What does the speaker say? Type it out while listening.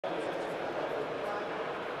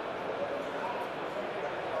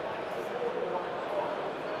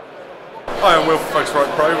Hi, I'm Will from Focusrite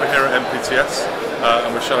Pro. We're here at MPTS and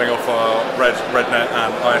we're showing off our RedNet and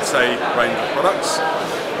ISA range of products.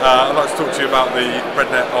 I'd like to talk to you about the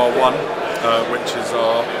RedNet R1, which is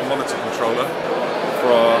our monitor controller for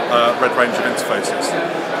our Red range of interfaces.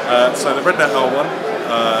 So the RedNet R1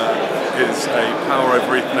 is a power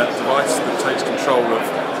over Ethernet device that takes control of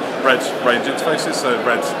Red range interfaces, so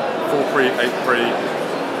Red 4.3,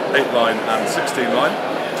 8.3, 8 line and 16 line.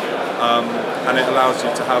 And it allows you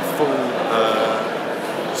to have full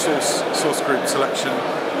source group selection,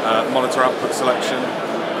 monitor output selection,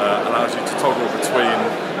 allows you to toggle between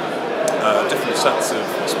different sets of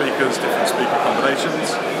speakers, different speaker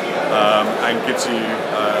combinations, and gives you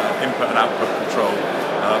input and output control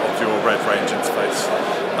of your Red range interface.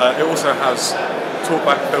 It also has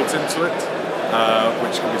talkback built into it,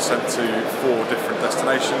 which can be sent to 4 different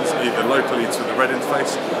destinations, either locally to the Red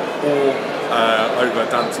interface or over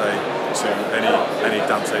Dante to any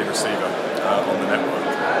Dante receiver on the network.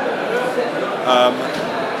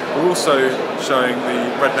 We're also showing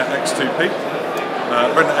the RedNet X2P.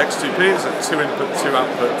 RedNet X2P is a 2 input, 2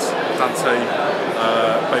 output Dante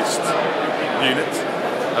based unit.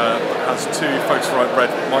 It has 2 Focusrite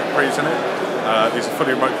Red mic pre's in it. These are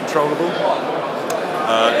fully remote controllable.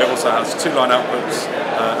 It also has 2 line outputs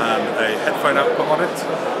and a headphone output on it.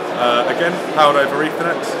 Again, powered over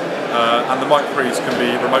Ethernet, and the mic pre's can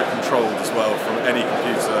be remote controlled as well from any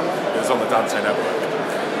computer that is on the Dante network.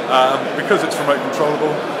 Because it's remote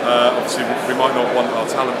controllable, obviously we might not want our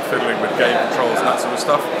talent fiddling with game controls and that sort of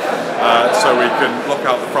stuff, so we can lock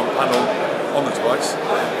out the front panel on the device,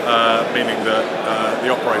 meaning that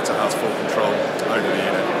the operator has full control over the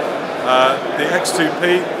unit. The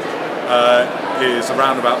X2P is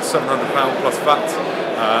around about £700 plus VAT,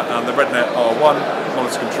 and the RedNet R1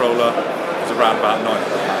 monitor controller is around about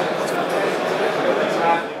 £900.